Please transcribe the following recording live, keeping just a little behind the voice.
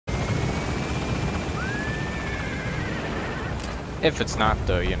If it's not,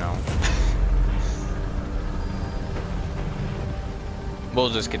 though, you know. We'll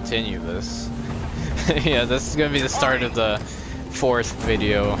just continue this. Yeah, this is gonna be the start of the 4th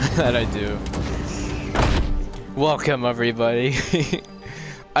video that I do. Welcome, everybody.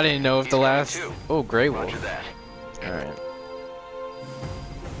 I didn't know if the last... Oh, Grey Wolf. Alright.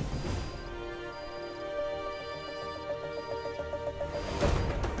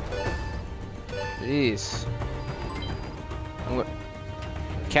 Jeez. What?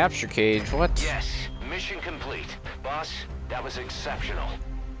 Capture cage, what? Yes, mission complete. Boss, that was exceptional.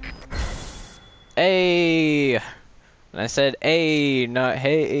 Hey! And I said hey, not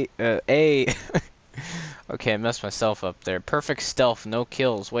hey, hey. Okay, I messed myself up there. Perfect stealth, no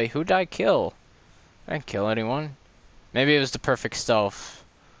kills. Wait, who did I kill? I didn't kill anyone. Maybe it was the perfect stealth.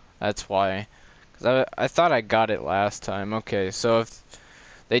 That's why. Because I thought I got it last time. Okay, so if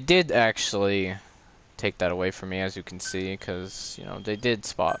they did actually take that away from me, as you can see, because, you know, they did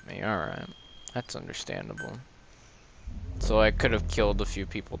spot me. Alright. That's understandable. So I could have killed a few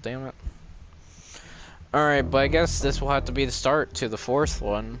people, damn it. Alright, but I guess this will have to be the start to the 4th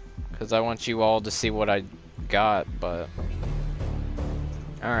one, because I want you all to see what I got, but...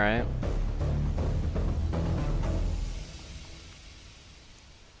 Alright.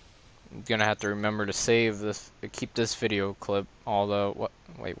 I'm gonna have to remember to save this, keep this video clip, although, what,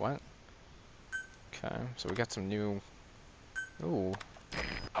 wait, what? Okay, so we got some new... Ooh.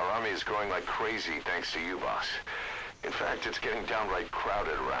 Our army is growing like crazy thanks to you, boss. In fact, it's getting downright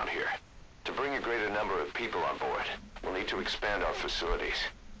crowded around here. To bring a greater number of people on board, we'll need to expand our facilities.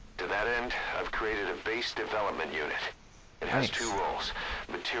 To that end, I've created a base development unit. It has 2 roles,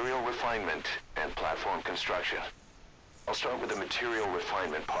 material refinement and platform construction. I'll start with the material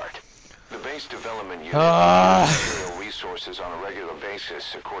refinement part. The base development unit uses material resources on a regular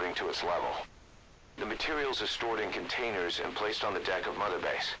basis according to its level. The materials are stored in containers and placed on the deck of Mother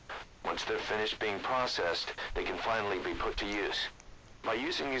Base. Once they're finished being processed, they can finally be put to use. By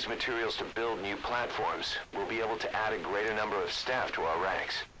using these materials to build new platforms, we'll be able to add a greater number of staff to our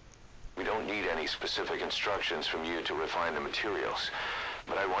ranks. We don't need any specific instructions from you to refine the materials,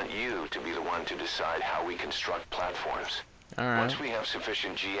 but I want you to be the one to decide how we construct platforms. Alright. Once we have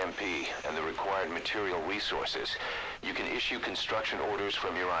sufficient GMP and the required material resources, you can issue construction orders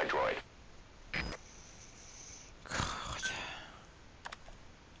from your iDroid. God.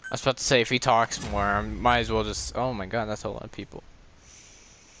 I was about to say, if he talks more, I might as well just... Oh my god, that's a lot of people.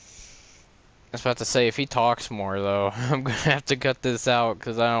 I was about to say, if he talks more, though, I'm gonna have to cut this out,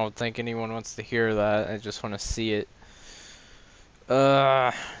 because I don't think anyone wants to hear that. I just want to see it.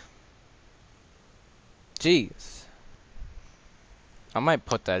 Jeez. I might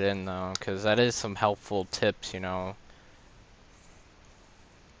put that in, though, because that is some helpful tips, you know.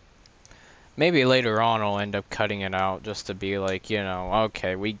 Maybe later on I'll end up cutting it out, just to be like, you know,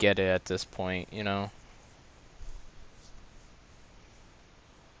 okay, we get it at this point, you know.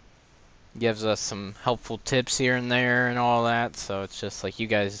 Gives us some helpful tips here and there and all that, so it's just like you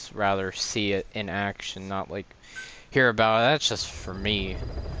guys rather see it in action, not like hear about it. That's just for me.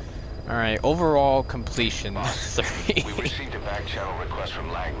 Alright, overall completion 3. We received a back channel request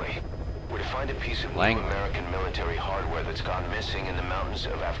from Langley. We're to find a piece of new American military hardware that's gone missing in the mountains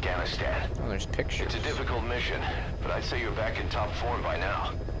of Afghanistan. Oh, there's pictures. It's a difficult mission, but I'd say you're back in top form by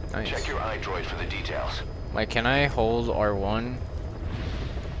now. Nice. Check your iDroid for the details. Like, can I hold R1?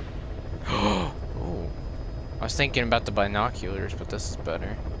 Oh, I was thinking about the binoculars, but this is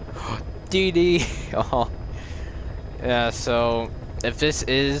better. DD. Oh, yeah. So, if this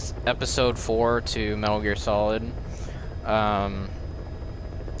is episode 4 to Metal Gear Solid,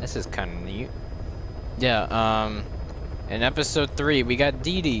 this is kind of neat. Yeah. In episode 3, we got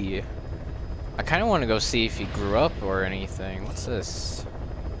DD. I kind of want to go see if he grew up or anything. What's this?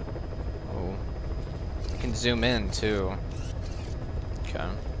 Oh, you can zoom in too. Okay.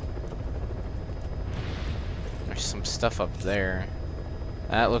 There's some stuff up there.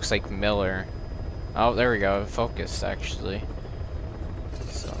 That looks like Miller. Oh, there we go. Focus, actually.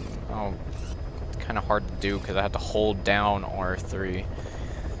 So, oh, kind of hard to do because I have to hold down R3.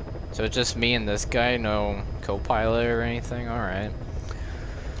 So it's just me and this guy, no co-pilot or anything. All right.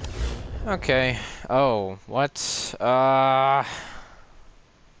 Okay. Oh, what? So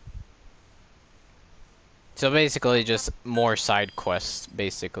basically, just more side quests.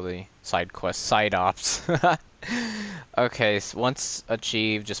 Basically, side quests, side ops. Okay, so once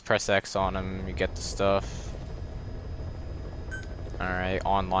achieved, just press X on them, you get the stuff. Alright,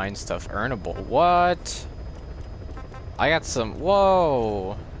 online stuff, earnable. What? I got some,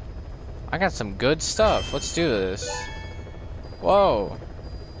 whoa! I got some good stuff, let's do this. Whoa!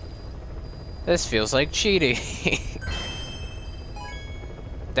 This feels like cheating.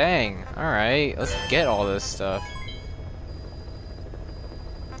 Dang. Alright, let's get all this stuff.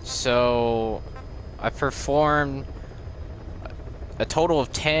 So, I performed a total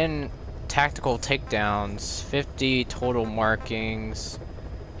of 10 tactical takedowns, 50 total markings,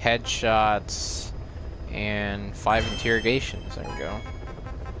 headshots, and 5 interrogations. There we go.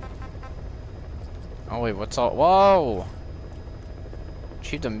 Oh wait, what's all? Whoa!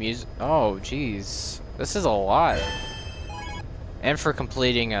 Achieved a music. Oh, jeez, this is a lot. And for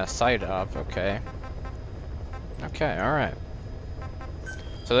completing a side op, okay. Okay, all right.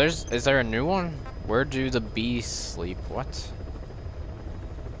 So is there a new one? Where do the bees sleep? What?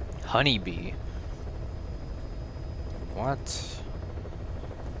 Honeybee. What?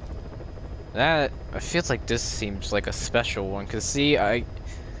 That, it feels like this seems like a special one, cause see,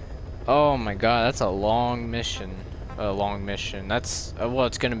 oh my god, that's a long mission. That's, well,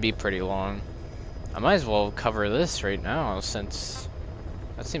 it's gonna be pretty long. I might as well cover this right now, since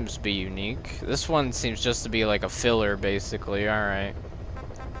that seems to be unique. This one seems just to be like a filler, basically. Alright.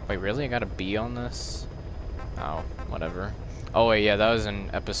 Wait, really? I got a B on this? Oh, whatever. Oh wait, yeah, that was in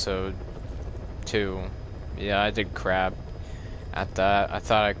episode 2. Yeah, I did crap at that. I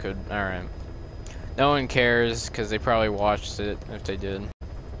thought I could. Alright. No one cares, because they probably watched it, if they did.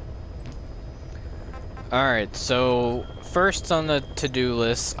 Alright, so first on the to-do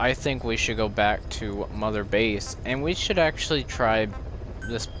list, I think we should go back to Mother Base, and we should actually try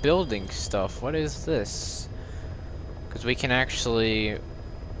this building stuff. What is this? Because we can actually,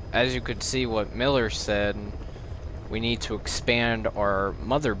 as you could see what Miller said, we need to expand our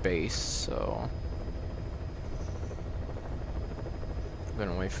Mother Base, so I'm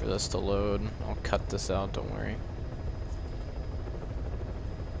gonna wait for this to load. I'll cut this out, don't worry.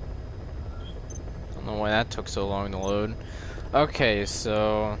 I don't know why that took so long to load. Okay,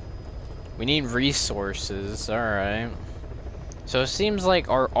 so we need resources. Alright. So it seems like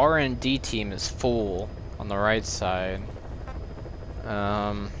our R&D team is full on the right side.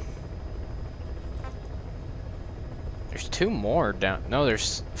 There's 2 more down. No,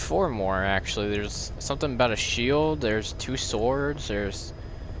 there's 4 more actually. There's something about a shield. There's 2 swords. There's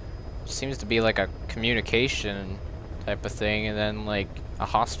seems to be like a communication type of thing, and then like a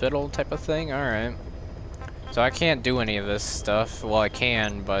hospital type of thing. All right. So I can't do any of this stuff. Well, I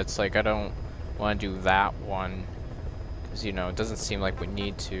can, but it's like I don't want to do that one because you know it doesn't seem like we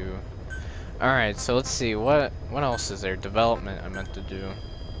need to. All right. So let's see what else is there. Development I meant to do.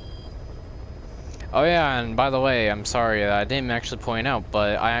 Oh yeah, and by the way, I'm sorry, I didn't actually point out,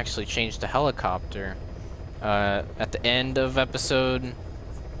 but I actually changed the helicopter at the end of episode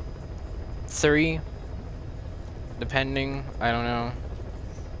 3, depending, I don't know,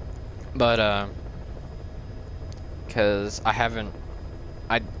 but because I haven't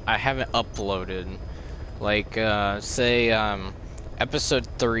uploaded, like say episode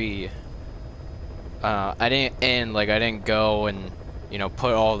 3, I didn't go and you know,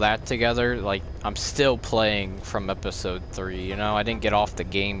 put all that together. Like, I'm still playing from episode 3, you know, I didn't get off the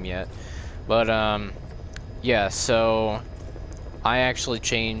game yet. But, yeah, so I actually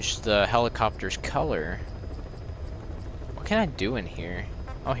changed the helicopter's color. What can I do in here?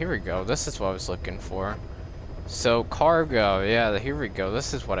 Oh, here we go. This is what I was looking for. So, cargo, yeah, here we go.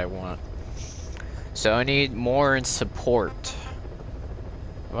 This is what I want. So, I need more in support.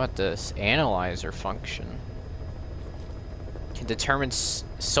 What about this? Analyzer function. Determines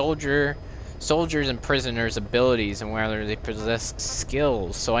soldiers and prisoners' abilities and whether they possess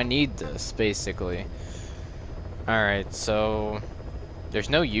skills. So I need this, basically. Alright, so there's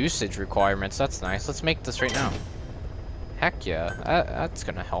no usage requirements. That's nice. Let's make this right now. Heck yeah, that's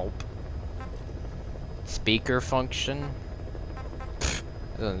gonna help. Speaker function. Pfft,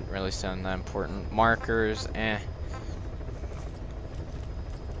 doesn't really sound that important. Markers, eh.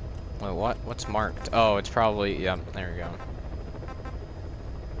 Wait, what? What's marked? Oh, it's probably, yeah, there we go.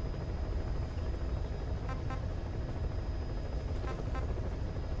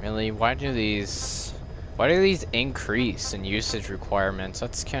 Really? Why do these increase in usage requirements?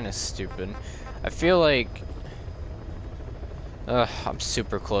 That's kind of stupid. I feel like I'm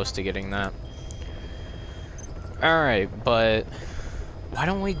super close to getting that. Alright, but why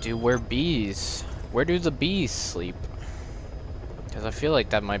don't we do where do the bees sleep? Because I feel like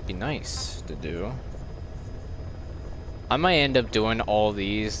that might be nice to do. I might end up doing all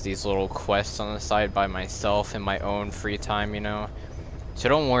these little quests on the side by myself in my own free time, you know? So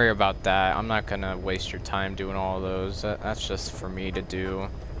don't worry about that. I'm not gonna waste your time doing all of those. That's just for me to do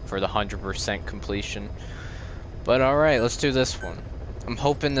for the 100% completion. But alright, let's do this one. I'm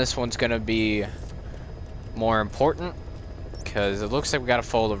hoping this one's gonna be more important, because it looks like we gotta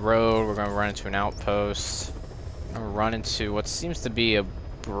follow the road. We're gonna run into an outpost. I'm gonna run into what seems to be a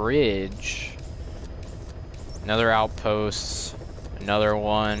bridge. Another outpost. Another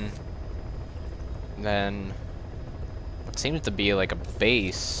one. Then it seems to be like a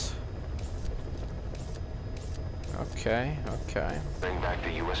base. Okay, okay. Bring back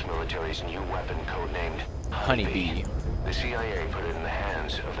the U.S. military's new weapon codenamed Honeybee. The CIA put it in the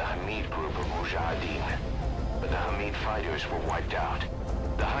hands of the Hamid group of Mujahideen, but the Hamid fighters were wiped out.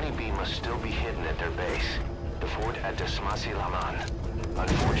 The Honeybee must still be hidden at their base, the fort at Desmasi Laman.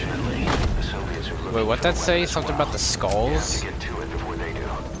 Unfortunately, the Soviets are looking. Wait, what'd that say? Something about the We have skulls? to get to it before they do.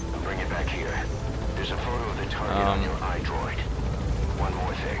 Bring it back here. There's a photo of the target on your iDroid. One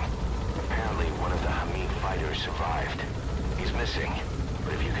more thing. Apparently, one of the Hamid fighters survived. He's missing,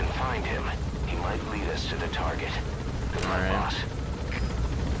 but if you can find him, he might lead us to the target. Good luck, Alright. boss.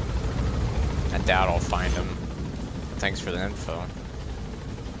 I doubt I'll find him. Thanks for the info.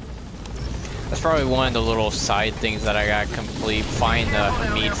 That's probably one of the little side things that I got complete. Find the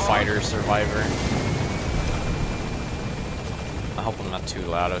Hamid fighter survivor. I hope I'm not too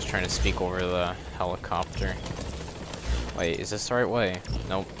loud. I was trying to speak over the helicopter. Wait, is this the right way?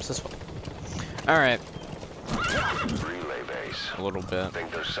 Nope, it's this way. Alright, Relay base. a little bit.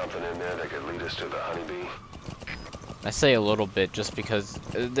 Think there's something in there that could lead us to the Honeybee? I say a little bit just because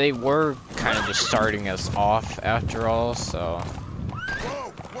they were kind of just starting us off after all, so.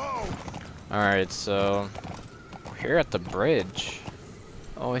 Alright, so we're here at the bridge.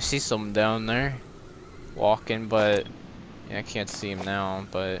 Oh, I see someone down there walking, but yeah, I can't see him now,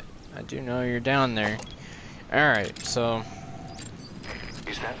 but I do know you're down there. Alright, so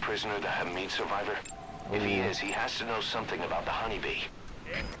Is that prisoner the Hamid survivor? If he is, he has to know something about the Honeybee.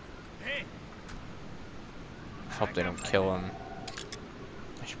 hope they don't kill him.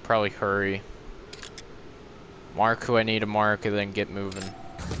 I should probably hurry. Mark who I need to mark and then get moving.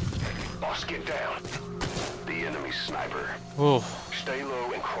 Boss, get down. The enemy sniper. Ooh. Stay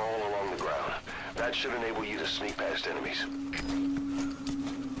low and crawl along the ground. That should enable you to sneak past enemies.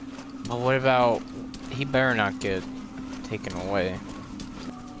 But what about... He better not get taken away.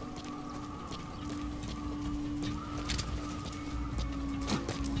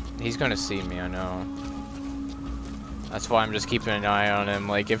 He's gonna see me, I know. That's why I'm just keeping an eye on him.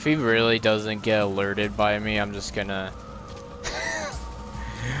 Like, if he really doesn't get alerted by me, I'm just gonna...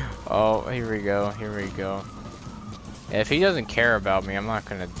 Oh, here we go, here we go. If he doesn't care about me, I'm not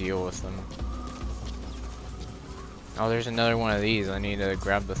gonna deal with him. Oh, there's another one of these. I need to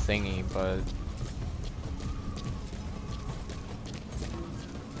grab the thingy, but...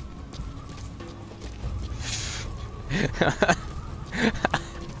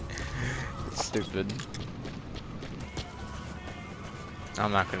 Stupid.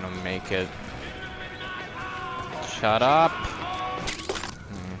 I'm not gonna make it. Shut up!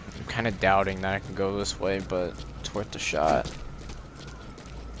 I'm kind of doubting that I can go this way, but it's worth a shot.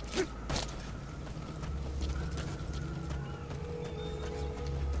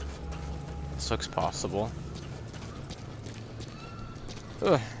 This looks possible.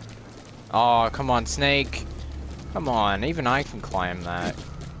 Ugh. Oh, come on, snake! Come on, even I can climb that.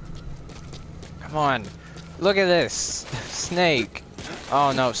 Come on, look at this, snake.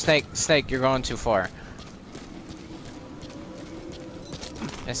 Oh no, snake, you're going too far.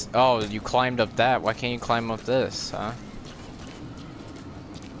 Oh, you climbed up that. Why can't you climb up this, huh?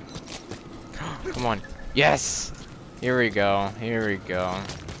 Come on. Yes! Here we go. Here we go.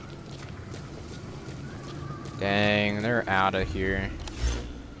 Dang, they're out of here.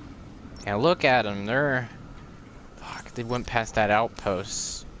 And look at them. They're... Fuck, they went past that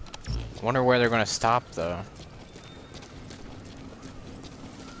outpost. Wonder where they're gonna stop, though.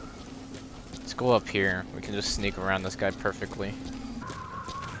 Let's go up here. We can just sneak around this guy perfectly.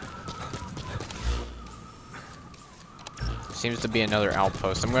 Seems to be another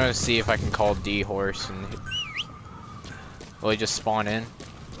outpost. I'm gonna see if I can call D horse and will he just spawn in?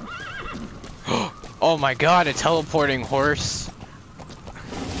 Oh my god, a teleporting horse!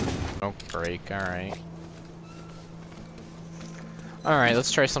 Don't break, alright. Alright,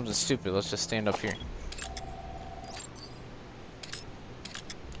 let's try something stupid. Let's just stand up here.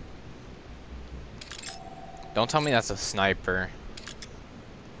 Don't tell me that's a sniper.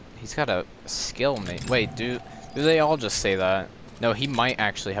 He's got a skill, mate. Wait, do they all just say that? No, he might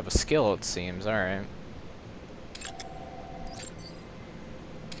actually have a skill, it seems. Alright.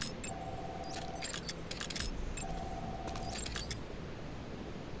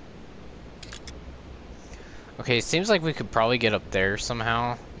 Okay, it seems like we could probably get up there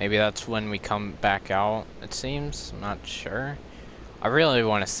somehow. Maybe that's when we come back out, it seems. I'm not sure. I really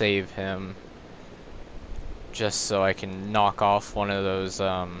want to save him. Just so I can knock off one of those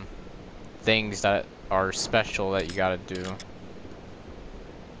things that are special that you gotta do.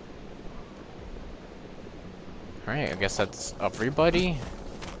 Alright, I guess that's everybody.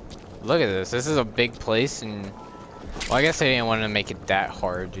 Look at this. This is a big place, and well, I guess I didn't want to make it that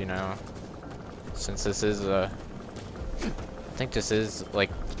hard, you know. Since this is a, I think this is like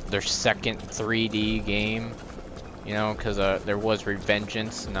their second 3D game, you know, because there was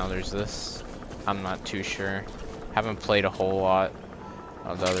Revengeance, now there's this. I'm not too sure. Haven't played a whole lot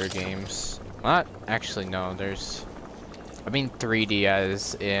of the other games. Not actually, no. There's, I mean 3D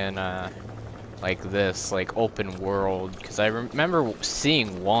as in like this, like open world, because I remember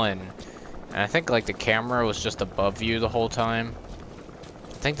seeing one, and I think like the camera was just above you the whole time.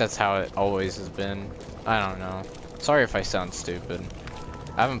 I think that's how it always has been. I don't know. Sorry if I sound stupid.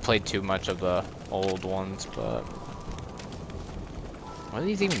 I haven't played too much of the old ones, but what do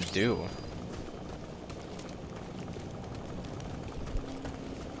these even do?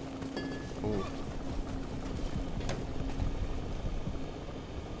 Ooh.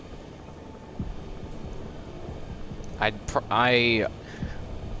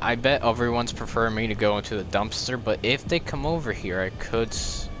 I bet everyone's preferring me to go into the dumpster, but if they come over here, I could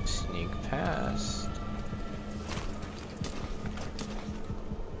sneak past.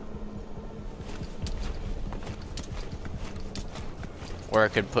 Or I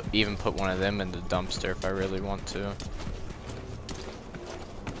could even put one of them in the dumpster if I really want to.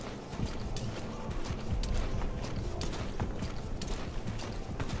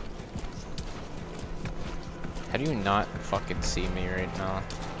 How do you not fucking see me right now?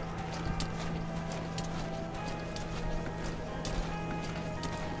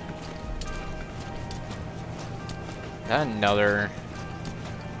 Is that another?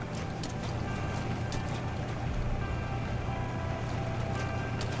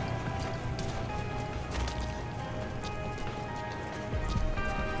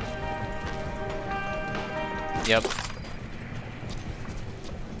 Yep.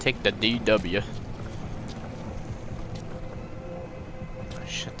 Take the DW. Oh,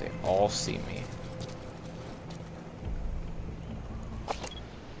 shit, they all see me.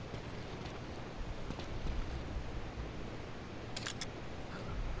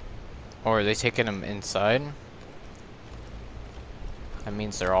 Or are they taking them inside? That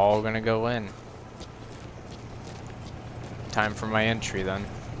means they're all gonna go in. Time for my entry then.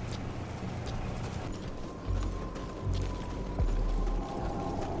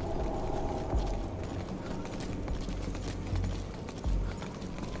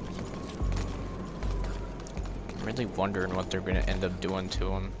 I'm really wondering what they're gonna end up doing to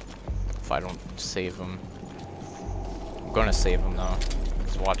him if I don't save him. I'm gonna save him though.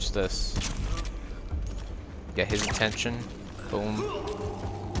 Just watch this. Get his attention. Boom.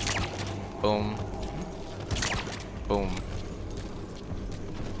 Boom. Boom.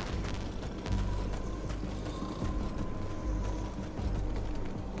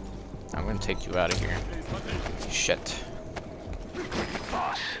 I'm gonna take you out of here. Shit.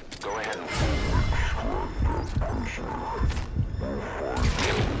 Boss, go ahead and...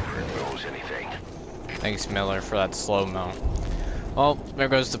 knows anything. Thanks, Miller, for that slow-mo. Well, there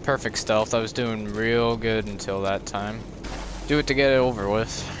goes the perfect stealth. I was doing real good until that time. Do it to get it over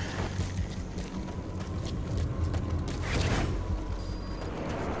with.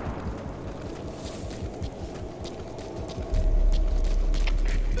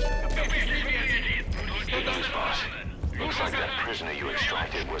 Boss, looks like that prisoner you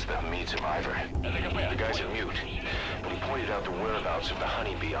extracted was the meat survivor. The guy's a mute, but he pointed out the whereabouts of the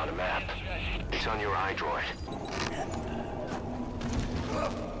honeybee on a map. It's on your iDroid.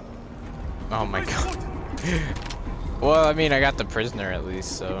 Oh my god. Well, I mean, I got the prisoner at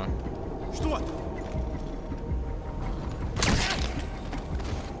least, so.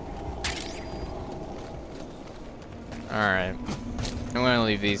 Alright. I'm gonna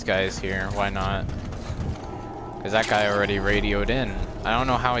leave these guys here. Why not? Because that guy already radioed in. I don't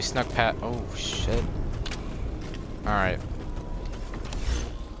know how he snuck past. Oh, shit. Alright.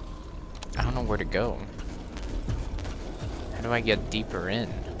 I don't know where to go. How do I get deeper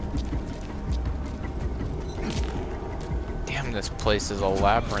in? Damn, this place is a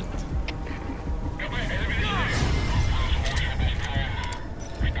labyrinth.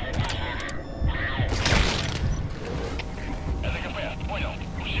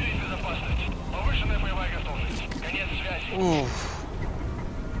 Ooh.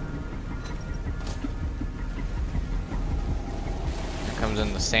 Here comes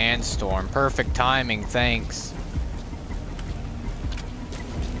in the sandstorm. Perfect timing, thanks.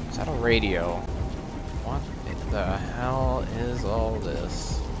 Is that a radio? What the hell is all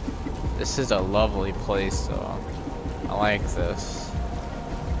this? This is a lovely place though. I like this.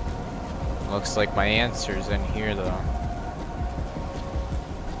 Looks like my answer's in here though.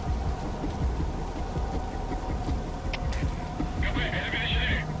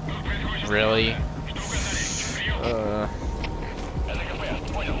 really?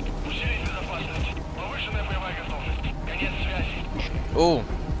 Oh.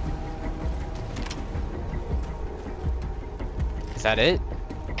 Is that it?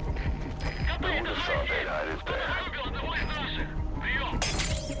 I would have thought they'd hide it there.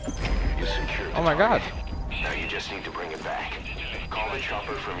 You secured Oh my god. Now you just need to bring it back. Call the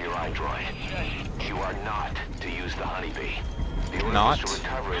chopper from your iDroid. You are not to use the honeybee. The order Not? is to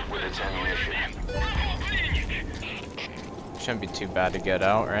recover it with its ammunition. Shouldn't be too bad to get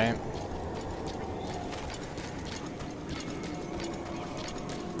out, right?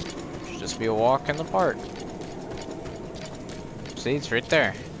 Should just be a walk in the park. See, it's right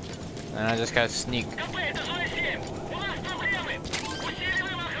there. And I just gotta sneak.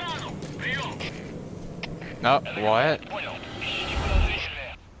 No, what?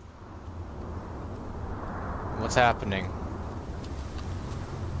 What's happening?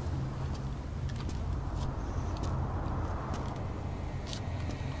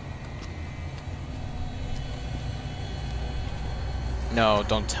 No,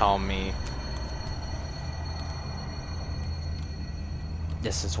 don't tell me.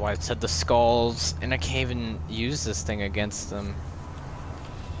 This is why it said the skulls, and I can't even use this thing against them.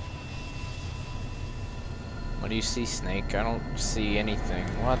 What do you see, Snake? I don't see anything.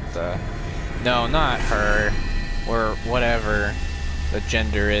 What the? No, not her. Or whatever the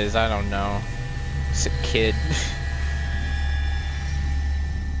gender is, I don't know. It's a kid.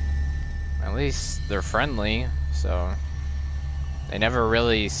 At least they're friendly, so... They never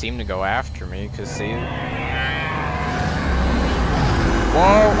really seem to go after me, cause see...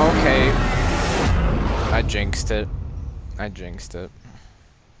 Whoa, okay. I jinxed it. I jinxed it.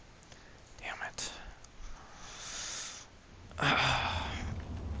 Damn it.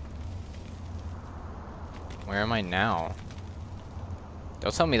 Where am I now?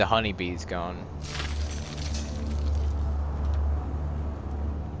 Don't tell me the honeybee's gone.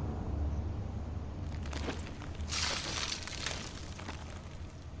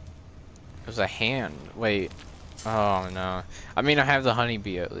 There's a hand. Wait. Oh no. I mean, I have the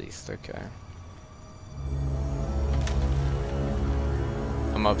honeybee at least. Okay.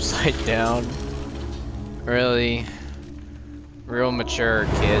 I'm upside down. Really? Real mature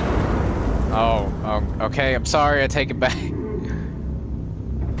kid. Oh, okay. I'm sorry. I take it back.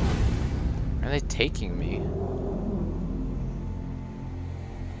 Where are they taking me?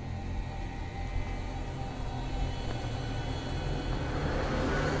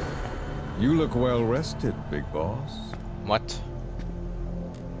 You look well rested, big boss. What?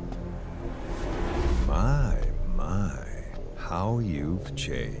 My, how you've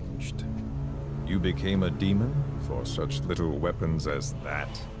changed. You became a demon for such little weapons as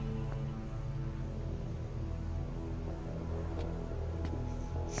that?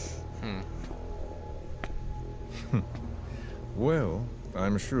 Well,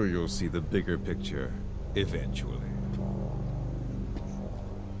 I'm sure you'll see the bigger picture eventually.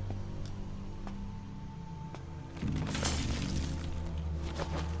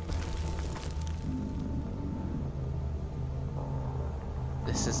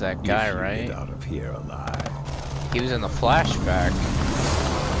 This is that guy, If you right? get out of here alive. He was in the flashback.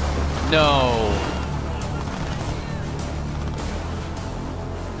 No.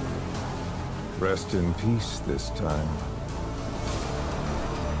 Rest in peace this time.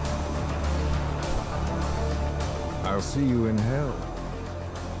 I'll see you in hell,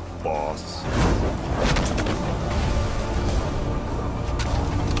 boss.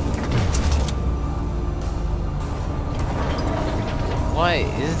 What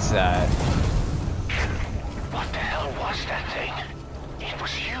is that? What the hell was that thing? It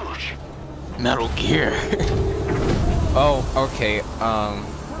was huge. Metal Gear. Oh, okay.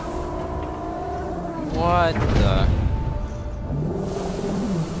 What the?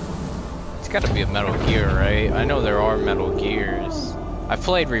 It's gotta be a Metal Gear, right? I know there are Metal Gears. I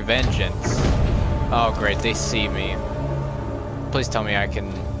played Revengeance. Oh, great, they see me. Please tell me I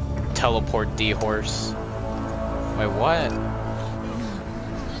can teleport D-Horse. Wait, what?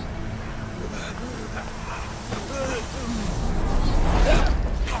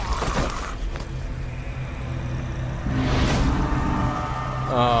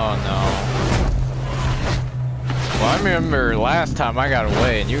 Oh no. Well, I remember last time I got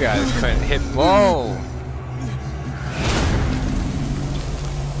away and you guys couldn't hit. Whoa!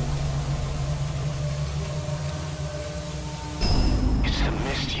 It's the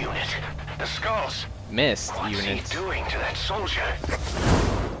mist unit. The skulls. Missed What's he units. doing to that soldier?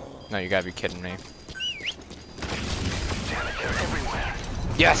 No, you gotta be kidding me. Damn it, they're everywhere.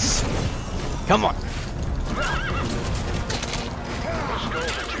 Yes! Come on! The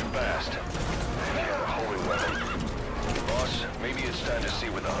skulls are too fast.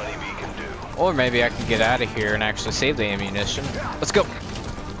 the honeybee can do. Or maybe I can get out of here and actually save the ammunition. Let's go.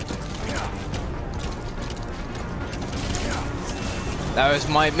 That was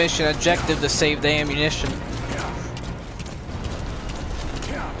my mission objective, to save the ammunition.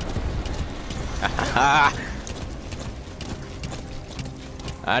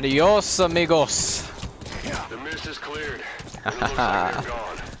 Adios, amigos. The mist is cleared. And it looks like they're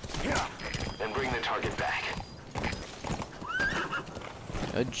gone. Then bring the target back.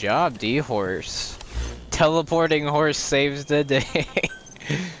 Good job, D-Horse. Teleporting horse saves the day.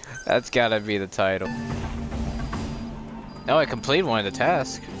 That's gotta be the title. No, I completed one of the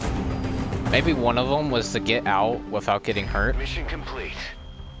tasks. Maybe one of them was to get out without getting hurt. Mission complete,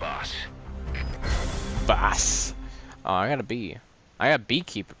 boss. Boss. Oh, I got a bee. I got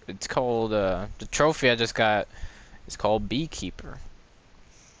Beekeeper. It's called, the trophy I just got is called Beekeeper.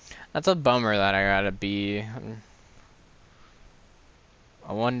 That's a bummer that I got a bee.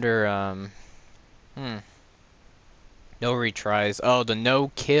 I wonder, no retries. Oh, the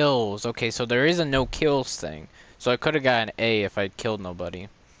no kills. Okay, so there is a no kills thing. So I could have got an A if I'd killed nobody.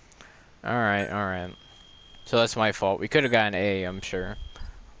 Alright, alright. So that's my fault. We could have got an A, I'm sure.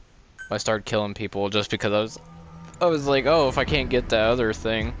 I started killing people just because I was like, oh, if I can't get that other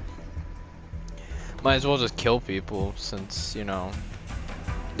thing, might as well just kill people, since, you know,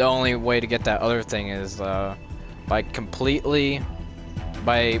 the only way to get that other thing is by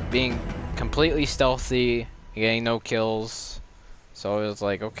being completely stealthy, getting no kills. So it was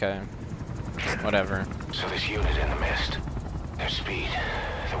like, okay, whatever. So this unit in the mist, their speed,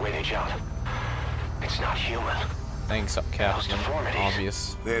 the way they jump, it's not human. Thanks, Captain.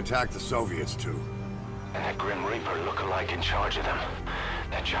 Obvious. They attacked the Soviets too. And that Grim Reaper look-alike in charge of them.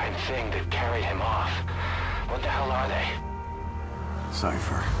 That giant thing that carried him off. What the hell are they?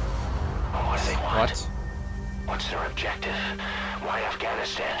 Cypher. Oh, what do they want? What? What's their objective? Why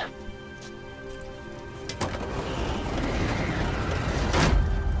Afghanistan?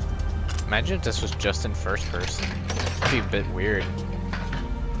 Imagine if this was just in first person. That'd be a bit weird.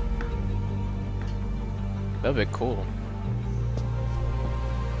 That'd be cool.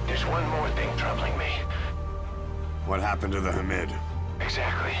 There's one more thing troubling me. What happened to the Hamid?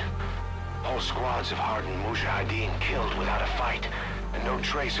 Exactly. Whole squads of hardened Mujahideen killed without a fight, and no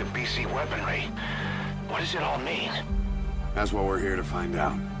trace of BC weaponry. What does it all mean? That's what we're here to find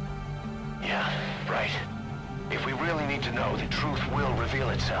out. Yeah, right. If we really need to know, the truth will reveal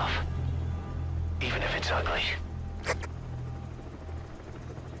itself. Even if it's ugly.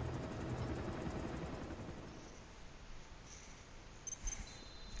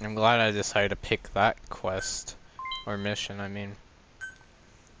 I'm glad I decided to pick that quest. Or mission, I mean.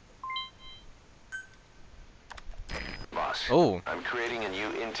 Boss, Oh. I'm creating a new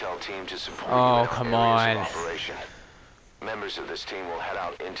intel team to support you Oh, in our come areas on. of operation. Members of this team will head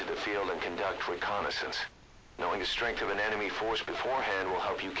out into the field and conduct reconnaissance. Knowing the strength of an enemy force beforehand will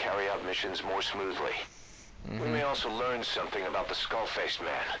help you carry out missions more smoothly. We may also learn something about the skull-faced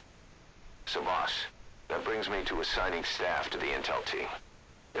man. So, boss, that brings me to assigning staff to the intel team.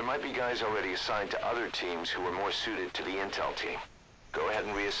 There might be guys already assigned to other teams who are more suited to the intel team. Go ahead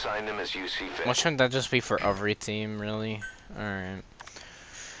and reassign them as you see fit. Why shouldn't that just be for every team, really? Alright.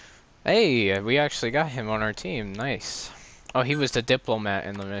 Hey, we actually got him on our team. Nice. Oh, he was the diplomat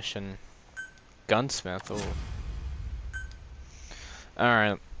in the mission. Gunsmith. Oh.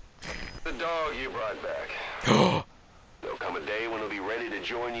 Alright. The dog you brought back. There'll come a day when he'll be ready to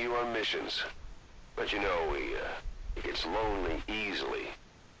join you on missions. But you know, he gets lonely easily.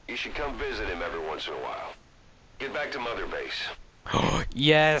 You should come visit him every once in a while. Get back to Mother Base.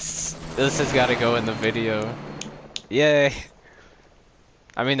 Yes! This has got to go in the video. Yay!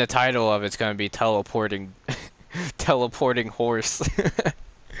 I mean, the title of it's gonna be teleporting, teleporting horse.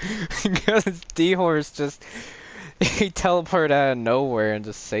 Because D-Horse just, he teleported out of nowhere and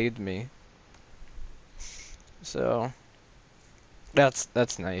just saved me. So, that's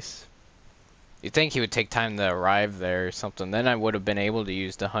nice. You'd think he would take time to arrive there or something. Then I would have been able to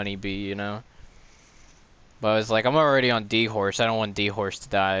use the honeybee, you know? But I was like, I'm already on D-Horse. I don't want D-Horse to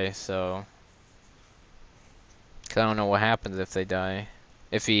die, so... Because I don't know what happens if they die.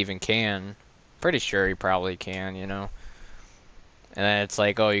 If he even can. Pretty sure he probably can, you know? And then it's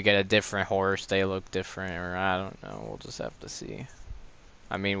like, oh, you get a different horse. They look different, or I don't know. We'll just have to see.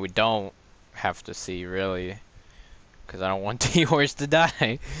 I mean, we don't have to see, really. Because I don't want D-Horse to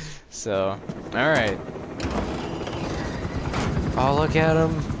die. So, alright. Oh, look at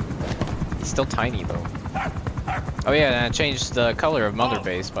him. He's still tiny, though. Oh yeah, and I changed the color of Mother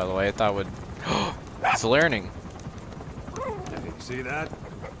Base, by the way. I thought would... It's learning. You see that?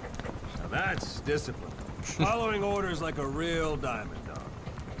 Now that's discipline. Following orders like a real diamond dog.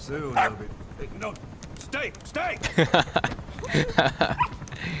 Soon they'll be... Hey, no, stay!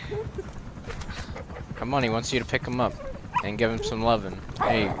 Come on, he wants you to pick him up and give him some loving.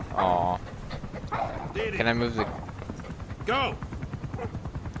 Hey, aw. Can I move the... Go!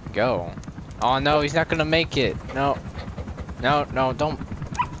 Go. Oh no, he's not gonna make it. No. No, no, don't.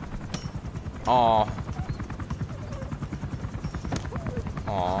 Aw.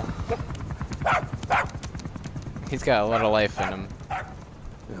 Aw. He's got a lot of life in him.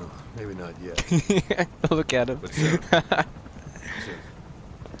 No, maybe not yet. Look at him. But soon.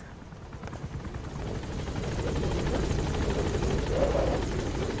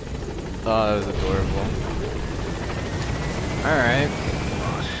 Oh, that was adorable. Alright.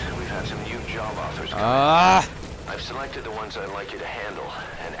 Boss, we've had some new job offers. I've selected the ones I'd like you to handle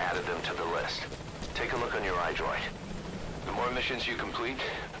and added them to the list. Take a look on your iDroid. The more missions you complete,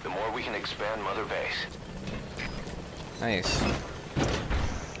 the more we can expand Mother Base. Nice.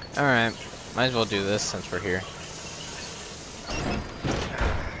 Alright. Might as well do this since we're here.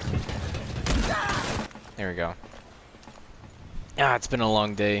 There we go. Ah, it's been a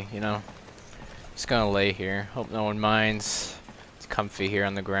long day, you know. Just gonna lay here. Hope no one minds. It's comfy here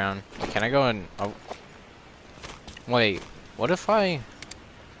on the ground. Can I go in? Oh. Wait. What if I...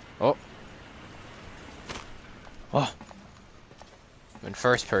 Oh. Oh. I'm in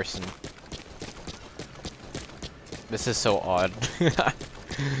first person. This is so odd.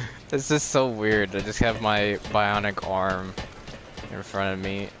 This is so weird. I just have my bionic arm in front of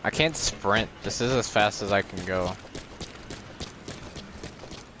me. I can't sprint. This is as fast as I can go.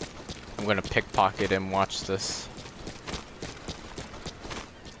 I'm gonna pickpocket him, watch this.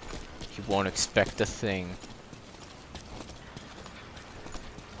 He won't expect a thing.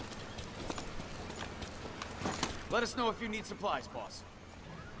 Let us know if you need supplies, boss.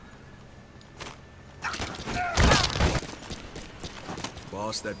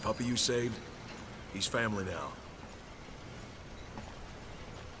 Boss, that puppy you saved, he's family now.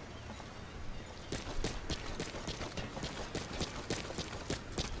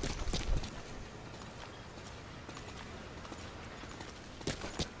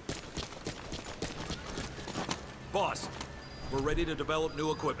 Boss, we're ready to develop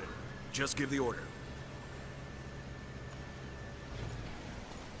new equipment. Just give the order.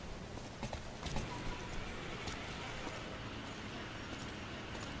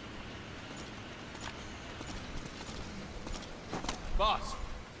 Boss.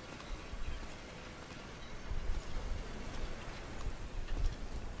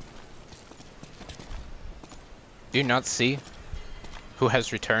 Do you not see who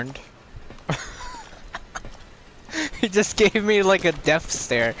has returned? He just gave me like a death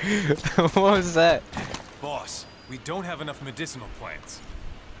stare. What was that? Boss, we don't have enough medicinal plants.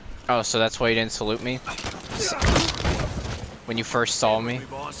 Oh, so that's why you didn't salute me? When you first saw me? Hey,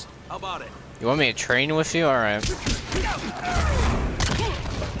 boss, how about it? You want me to train with you? Alright.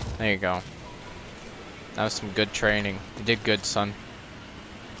 There you go. That was some good training. You did good, son.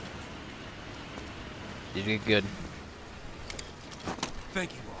 You did good.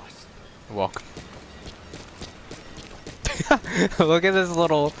 Thank you, boss. You're welcome. Look at this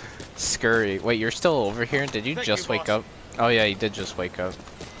little scurry. Wait, you're still over here? Did you Thank just you, wake boss. up? Oh yeah, you did just wake up.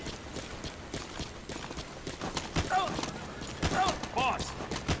 Boss. Boss.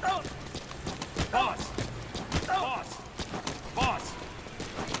 Boss. Boss. Boss.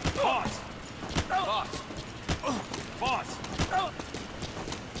 Boss.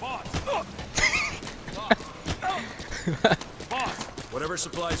 Boss. Boss. Boss. Whatever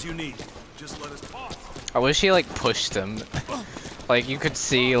supplies you need, just let us... Boss. I wish he like pushed him. Like you could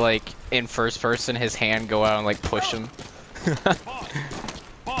see like in first person his hand go out and like push him. Boss.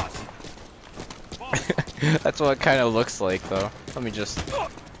 Boss. Boss. That's what it kind of looks like though. Let me just...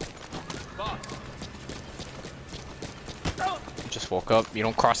 Boss. Just woke up. You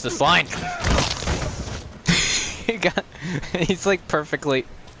don't cross this line. He got... He's like perfectly...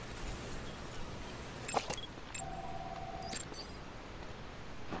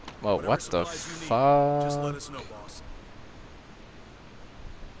 Whoa, Whatever what the supplies you need, just let fuck? us know, boss.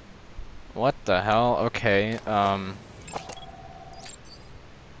 What the hell? Okay,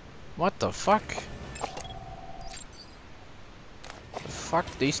 what the fuck? Fuck,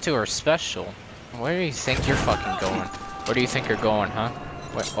 these two are special. Where do you think you're fucking going? Where do you think you're going, huh?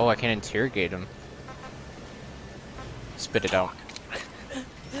 What? Oh, I can interrogate him. Spit it out.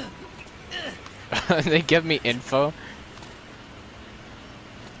 They give me info.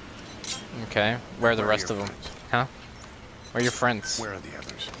 Okay, where are the rest of them? Huh? Where are your friends? Where are the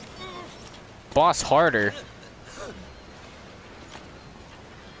others? Boss harder.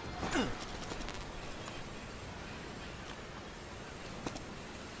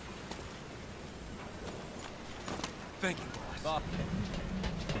 Thank you, boss.